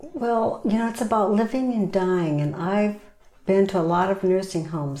Well, it's about living and dying, and I've been to a lot of nursing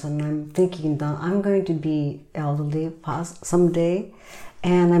homes, and I'm thinking that I'm going to be elderly someday,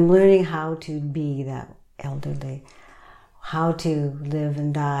 and I'm learning how to be that elderly, how to live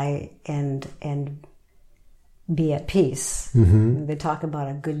and die and be at peace. Mm-hmm. They talk about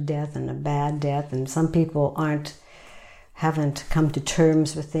a good death and a bad death, and some people haven't come to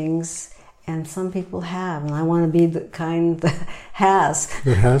terms with things. And some people have, and I want to be the kind that has.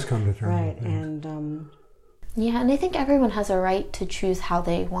 That has come to terms. Right, and... Yeah, and I think everyone has a right to choose how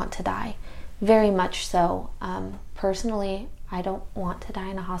they want to die. Very much so. Personally, I don't want to die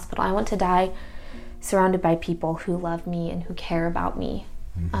in a hospital. I want to die surrounded by people who love me and who care about me.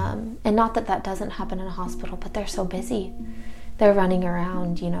 Mm-hmm. And not that doesn't happen in a hospital, but they're so busy. They're running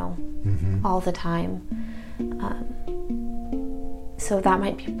around, mm-hmm. all the time. So that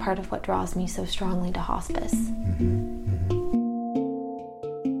might be part of what draws me so strongly to hospice. Mm-hmm. Mm-hmm.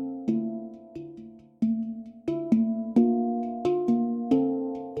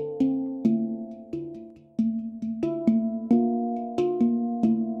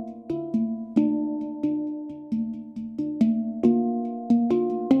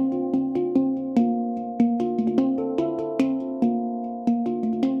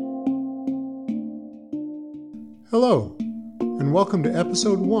 Hello. And welcome to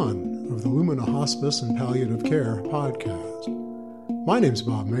episode 1 of the Lumina Hospice and Palliative Care podcast. My name's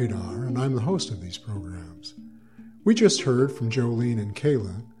Bob Madar, and I'm the host of these programs. We just heard from Jolene and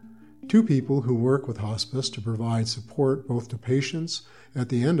Kayla, two people who work with hospice to provide support both to patients at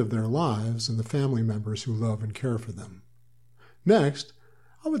the end of their lives and the family members who love and care for them. Next,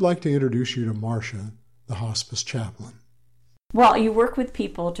 I would like to introduce you to Marcia, the hospice chaplain. Well, you work with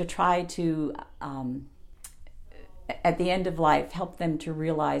people to try to at the end of life, help them to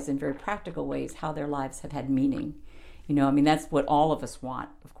realize in very practical ways how their lives have had meaning. That's what all of us want,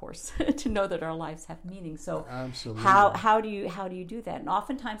 of course, to know that our lives have meaning. So absolutely. How do you do that? And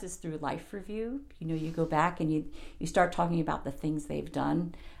oftentimes it's through life review. You go back and you start talking about the things they've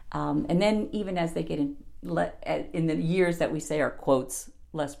done. And then even as they get in the years that we say are, quotes,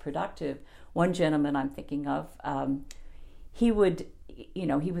 less productive, one gentleman I'm thinking of, he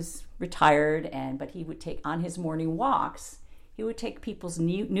was retired, but he would take, on his morning walks, he would take people's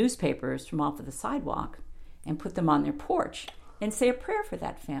newspapers from off of the sidewalk and put them on their porch and say a prayer for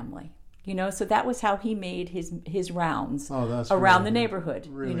that family. So that was how he made his rounds around the neighborhood.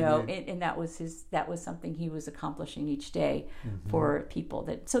 Really and that was something he was accomplishing each day mm-hmm. for people.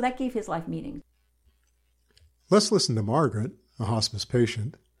 So that gave his life meaning. Let's listen to Margaret, a hospice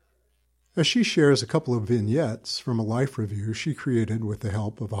patient, as she shares a couple of vignettes from a life review she created with the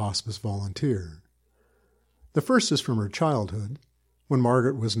help of a hospice volunteer. The first is from her childhood, when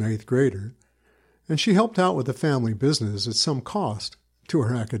Margaret was an 8th grader, and she helped out with the family business at some cost to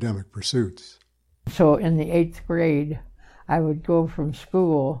her academic pursuits. So in the 8th grade, I would go from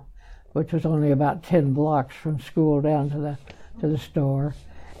school, which was only about 10 blocks from school down to the store,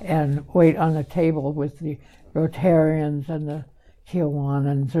 and wait on the table with the Rotarians and the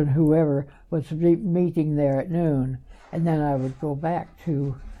Kiwanans and whoever was meeting there at noon, and then I would go back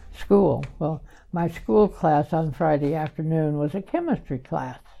to school. Well, my school class on Friday afternoon was a chemistry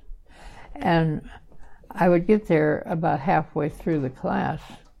class, and I would get there about halfway through the class,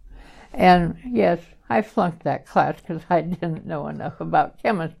 and yes, I flunked that class because I didn't know enough about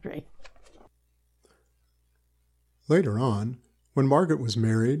chemistry. Later on, when Margaret was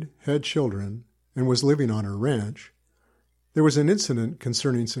married, had children, and was living on her ranch, there was an incident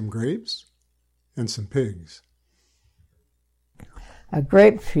concerning some grapes and some pigs. A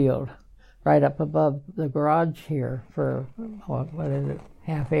grape field right up above the garage here for, what is it,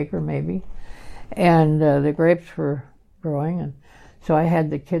 half acre maybe. And the grapes were growing, and so I had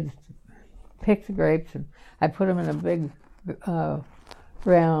the kids pick the grapes, and I put them in a big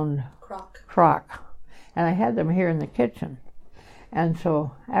round crock. And I had them here in the kitchen. And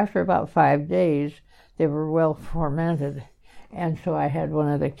so after about 5 days, they were well fermented. And so I had one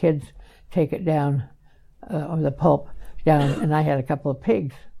of the kids take it down, the pulp down, and I had a couple of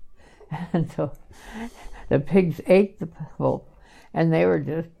pigs. And so the pigs ate the pulp, and they were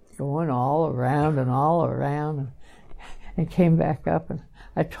just going all around, and came back up. And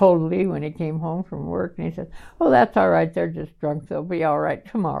I told Lee when he came home from work, and he said, "Oh, that's all right, they're just drunk, they'll be all right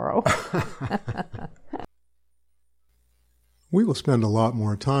tomorrow." We will spend a lot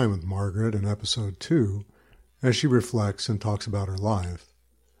more time with Margaret in episode 2, as she reflects and talks about her life.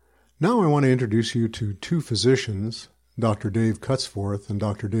 Now I want to introduce you to two physicians, Dr. Dave Cutsforth and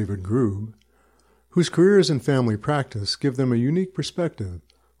Dr. David Grube, whose careers in family practice give them a unique perspective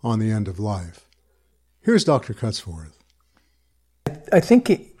on the end of life. Here's Dr. Cutsforth. I think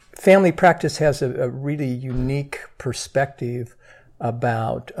family practice has a really unique perspective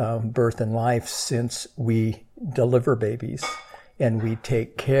about birth and life, since we deliver babies and we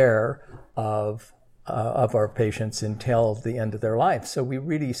take care of our patients until the end of their life. So we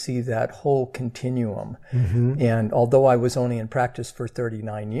really see that whole continuum. And although I was only in practice for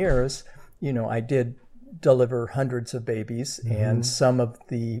 39 years, I did deliver hundreds of babies, and some of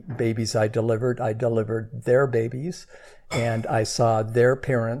the babies I delivered their babies, and I saw their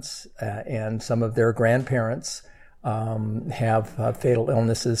parents and some of their grandparents have fatal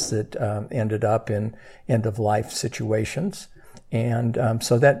illnesses that ended up in end-of-life situations. And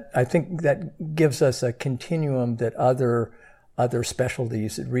so that, I think that gives us a continuum that other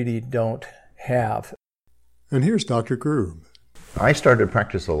specialties really don't have. And here's Dr. Grube. I started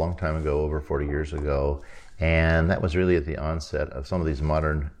practice a long time ago, over 40 years ago, and that was really at the onset of some of these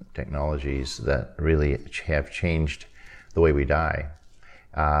modern technologies that really have changed the way we die.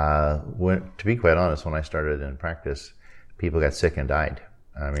 To be quite honest, when I started in practice, people got sick and died.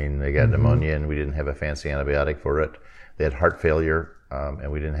 I mean, they got pneumonia and we didn't have a fancy antibiotic for it. They had heart failure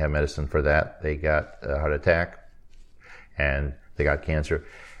and we didn't have medicine for that. They got a heart attack and they got cancer.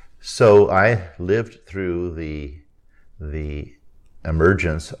 So I lived through the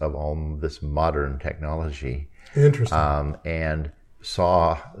emergence of all this modern technology. Interesting. And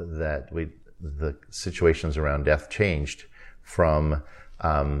saw that the situations around death changed from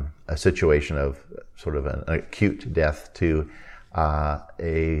a situation of sort of an acute death to as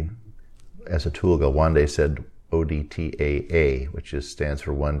Atul Gawande said, ODTAA, which stands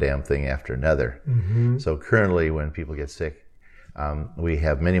for one damn thing after another. So currently when people get sick, we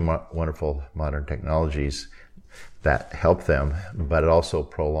have many wonderful modern technologies that help them, but it also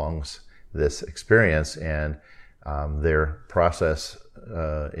prolongs this experience, and their process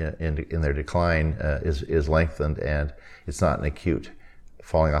in their decline is lengthened, and it's not an acute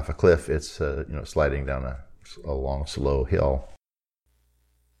falling off a cliff. It's sliding down a long, slow hill.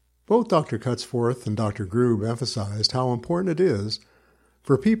 Both Dr. Cutsforth and Dr. Grube emphasized how important it is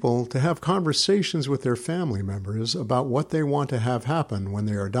for people to have conversations with their family members about what they want to have happen when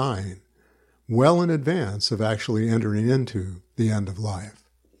they are dying, well in advance of actually entering into the end of life.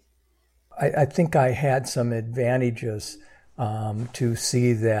 I think I had some advantages to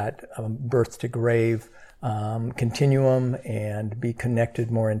see that birth to grave continuum and be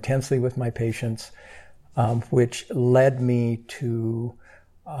connected more intensely with my patients, which led me to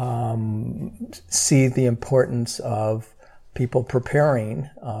see the importance of people preparing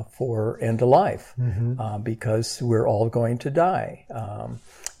for end of life, because we're all going to die.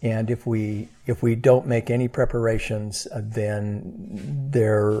 And if we don't make any preparations, then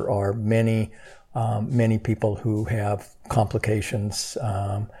there are many people who have complications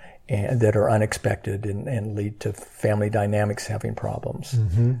and that are unexpected and lead to family dynamics having problems.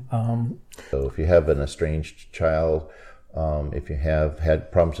 So if you have an estranged child, if you have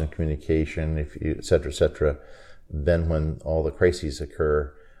had problems in communication, et cetera, then when all the crises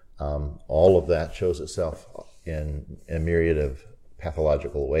occur, all of that shows itself in a myriad of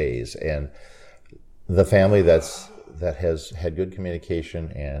pathological ways. And the family that has had good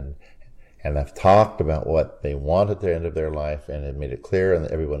communication and have talked about what they want at the end of their life and have made it clear and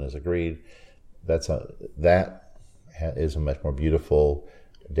everyone has agreed, that is a much more beautiful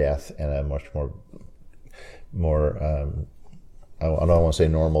death and a much more I don't want to say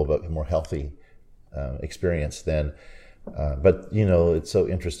normal, but more healthy experience than. But it's so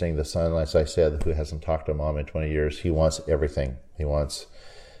interesting. The son, as I said, who hasn't talked to mom in 20 years, he wants everything. He wants,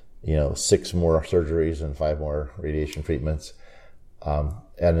 6 more surgeries and 5 more radiation treatments,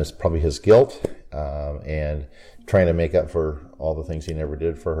 and it's probably his guilt and trying to make up for all the things he never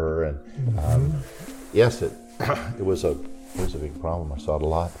did for her. And yes, it was a big problem. I saw it a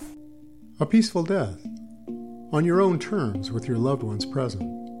lot. A peaceful death, on your own terms with your loved ones present.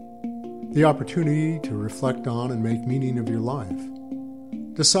 The opportunity to reflect on and make meaning of your life.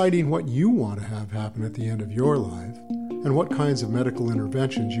 Deciding what you want to have happen at the end of your life and what kinds of medical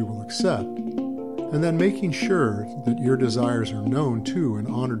interventions you will accept. And then making sure that your desires are known to and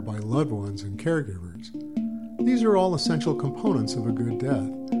honored by loved ones and caregivers. These are all essential components of a good death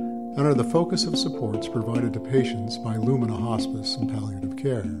and are the focus of supports provided to patients by Lumina Hospice and Palliative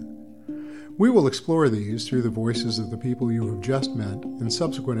Care. We will explore these through the voices of the people you have just met in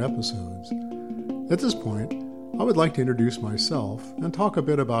subsequent episodes. At this point, I would like to introduce myself and talk a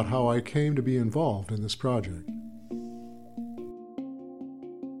bit about how I came to be involved in this project.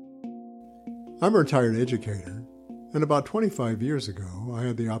 I'm a retired educator, and about 25 years ago, I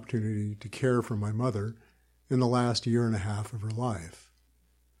had the opportunity to care for my mother in the last year and a half of her life.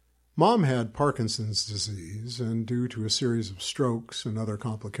 Mom had Parkinson's disease, and due to a series of strokes and other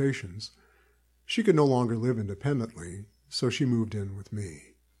complications, she could no longer live independently, so she moved in with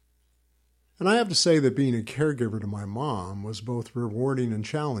me. And I have to say that being a caregiver to my mom was both rewarding and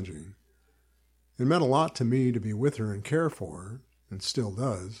challenging. It meant a lot to me to be with her and care for her, and still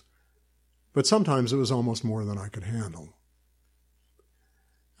does, but sometimes it was almost more than I could handle.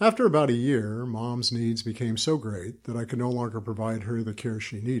 After about a year, Mom's needs became so great that I could no longer provide her the care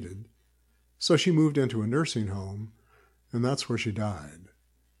she needed, so she moved into a nursing home, and that's where she died.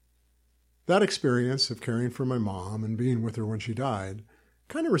 That experience of caring for my mom and being with her when she died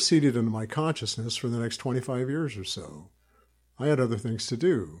kind of receded into my consciousness for the next 25 years or so. I had other things to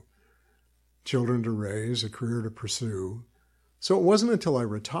do, children to raise, a career to pursue, so it wasn't until I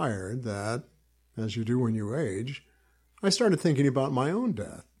retired that, as you do when you age, I started thinking about my own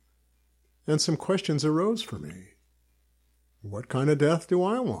death. And some questions arose for me. What kind of death do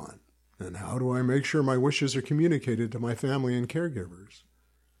I want? And how do I make sure my wishes are communicated to my family and caregivers?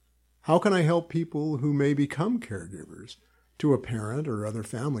 How can I help people who may become caregivers to a parent or other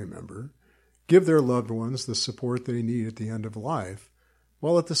family member give their loved ones the support they need at the end of life,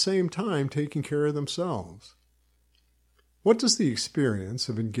 while at the same time taking care of themselves? What does the experience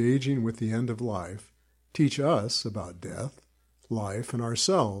of engaging with the end of life teach us about death, life, and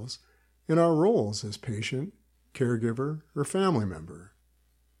ourselves in our roles as patient, caregiver, or family member?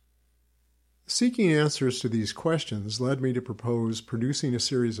 Seeking answers to these questions led me to propose producing a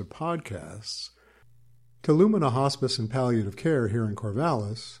series of podcasts to Lumina Hospice and Palliative Care here in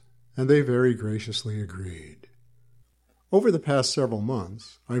Corvallis, and they very graciously agreed. Over the past several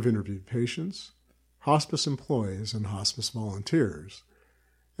months, I've interviewed patients, hospice employees, and hospice volunteers,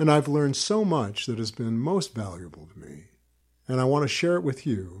 and I've learned so much that has been most valuable to me, and I want to share it with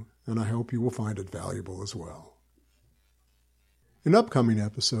you, and I hope you will find it valuable as well. In upcoming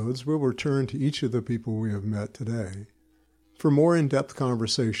episodes, we'll return to each of the people we have met today for more in-depth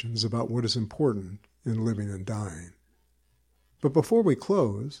conversations about what is important in living and dying. But before we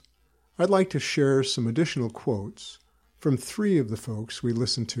close, I'd like to share some additional quotes from 3 of the folks we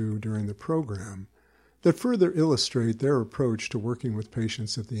listened to during the program that further illustrate their approach to working with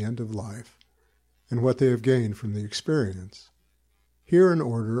patients at the end of life and what they have gained from the experience. Here in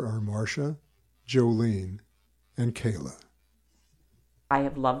order are Marcia, Jolene, and Kayla. I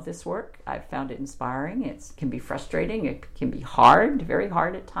have loved this work. I've found it inspiring. It can be frustrating. It can be hard, very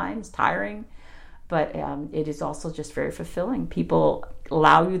hard at times, tiring. But it is also just very fulfilling. People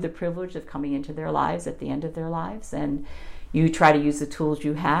allow you the privilege of coming into their lives at the end of their lives, and you try to use the tools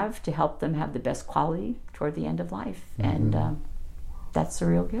you have to help them have the best quality toward the end of life. Mm-hmm. And that's a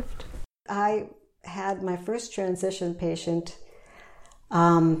real gift. I had my first transition patient.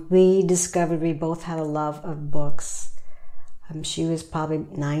 We discovered we both had a love of books. She was probably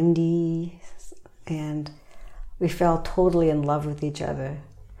 90, and we fell totally in love with each other.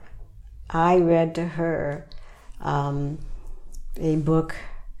 I read to her a book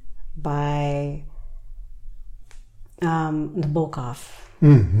by Nabokov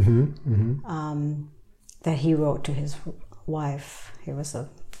that he wrote to his wife. It was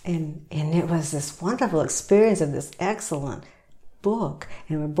and it was this wonderful experience of this excellent book,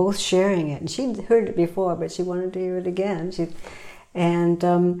 and we're both sharing it. And she'd heard it before, but she wanted to hear it again.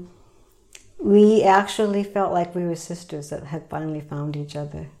 We actually felt like we were sisters that had finally found each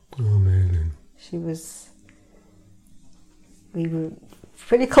other. Oh, amazing. We were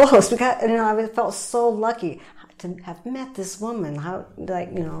pretty close. I felt so lucky to have met this woman. How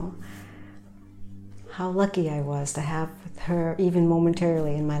lucky I was to have her even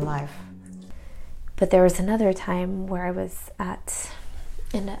momentarily in my life. But there was another time where I was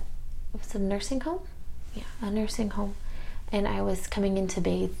in a nursing home? Yeah, a nursing home. And I was coming in to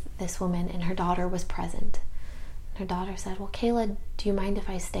bathe this woman, and her daughter was present. Her daughter said, "Well, Kayla, do you mind if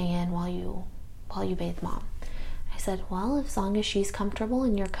I stay in while you bathe Mom?" I said, "Well, as long as she's comfortable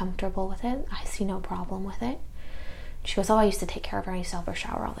and you're comfortable with it, I see no problem with it." She goes, "Oh, I used to take care of her. I used to help her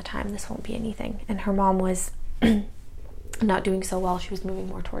shower all the time. This won't be anything." And her mom was not doing so well. She was moving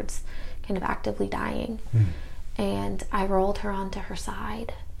more towards kind of actively dying. And I rolled her onto her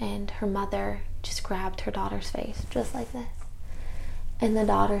side, and her mother just grabbed her daughter's face just like this. And the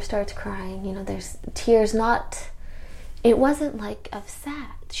daughter starts crying. There's tears, it wasn't like of sad.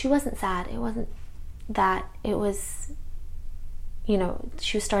 She wasn't sad. It wasn't that. It was,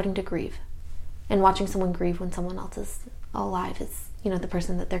 she was starting to grieve. And watching someone grieve when someone else is alive is, the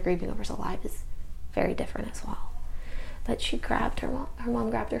person that they're grieving over is alive is very different as well. But she grabbed her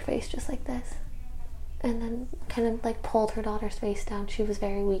mom grabbed her face just like this. and then kind of like pulled her daughter's face down. She was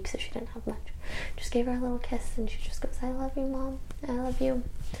very weak, so she didn't have much. Just gave her a little kiss, and she just goes, "I love you, Mom. I love you."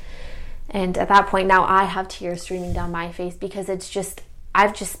 And at that point, now I have tears streaming down my face, because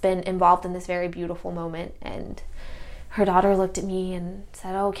I've just been involved in this very beautiful moment. And her daughter looked at me and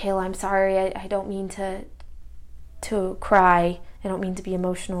said, "Oh, Kayla, I'm sorry. I don't mean to cry. I don't mean to be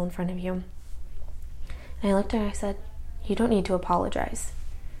emotional in front of you." And I looked at her and I said, "You don't need to apologize.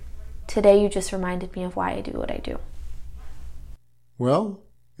 Today you just reminded me of why I do what I do." Well,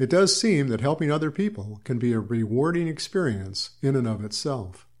 it does seem that helping other people can be a rewarding experience in and of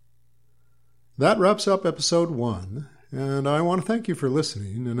itself. That wraps up episode 1, and I want to thank you for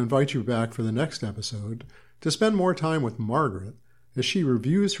listening and invite you back for the next episode to spend more time with Margaret as she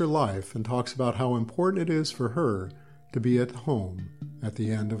reviews her life and talks about how important it is for her to be at home at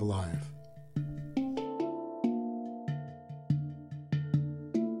the end of life.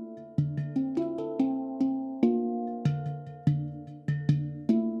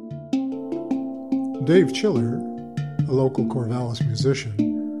 Dave Chiller, a local Corvallis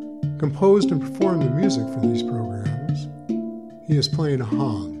musician, composed and performed the music for these programs. He is playing a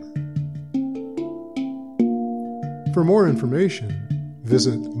hong. For more information,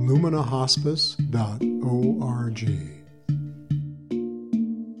 visit luminahospice.org.